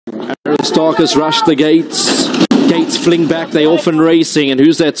Aristarchus rushed the gates. Gates fling back, they often racing, and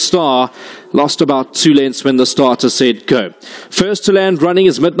who's that star? Lost about 2 lengths when the starter said go. First to land running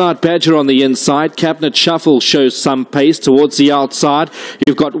is Midnight Badger on the inside. Cabinet Shuffle shows some pace towards the outside.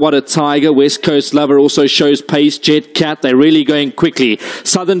 You've got What a Tiger. West Coast Lover also shows pace. Jet Cat, they're really going quickly.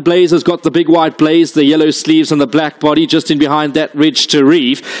 Southern Blaze has got the big white blaze, the yellow sleeves and the black body. Just in behind that, Ridge to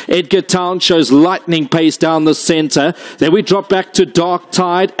Reef. Edgar Town shows lightning pace down the centre. Then we drop back to Dark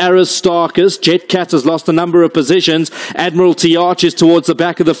Tide. Aristarchus. Jet Cat has lost a number of positions. Admiralty Arch is towards the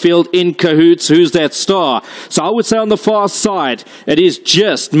back of the field in Cahoots. Who's that star? So I would say on the far side, it is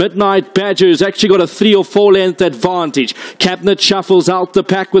just Midnight Badger, who's actually got a 3 or 4 length advantage. Cabinet Shuffles out the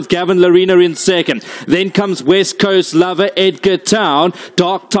pack with Gavin Larena in second. Then comes West Coast Lover, Edgar Town.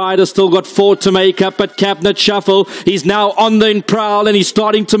 Dark Tide has still got 4 to make up, but Cabinet Shuffle, he's now on the prowl and he's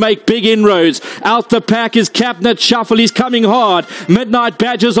starting to make big inroads. Out the pack is Cabinet Shuffle, he's coming hard. Midnight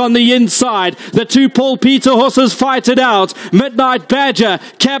Badger's on the inside. The 2 Paul Peter horses fight it out. Midnight Badger,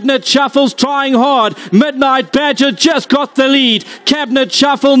 Cabinet Shuffle's trying hard. Midnight Badger just got the lead. Cabinet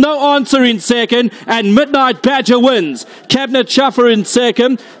Shuffle, no answer in second, and Midnight Badger wins. Cabinet Shuffle in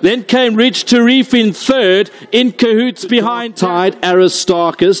second, then came Ridge to Reef in third. In Cahoots behind Tide,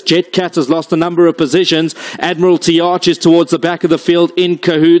 Aristarchus. Jet Cat has lost a number of positions. Admiralty Arch is towards the back of the field in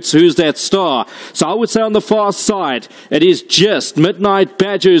Cahoots. Who's that star? So I would say on the far side, it is just Midnight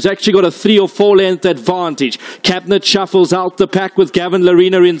Badger, who's actually got a 3 or 4 length advantage. Cabinet Shuffles out the pack with Gavin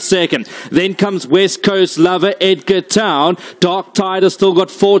Larena in second. Then comes West Coast Lover, Edgar Town. Dark Tide has still got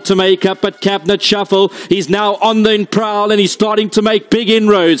 4 to make up, but Cabinet Shuffle, he's now on the prowl and he's starting to make big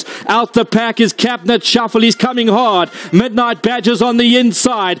inroads. Out the pack is Cabinet Shuffle, he's coming hard. Midnight Badger's on the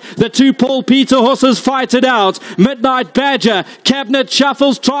inside. The 2 Paul Peter horses fight it out. Midnight Badger, Cabinet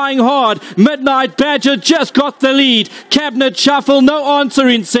Shuffle's trying hard. Midnight Badger just got the lead. Cabinet Shuffle, no answer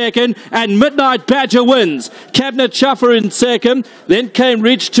in second, and Midnight Badger wins. Cabinet Shuffle in second, then came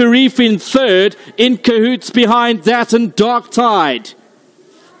Ridge to Reef in third. In Cahoots behind that and Dark Tide.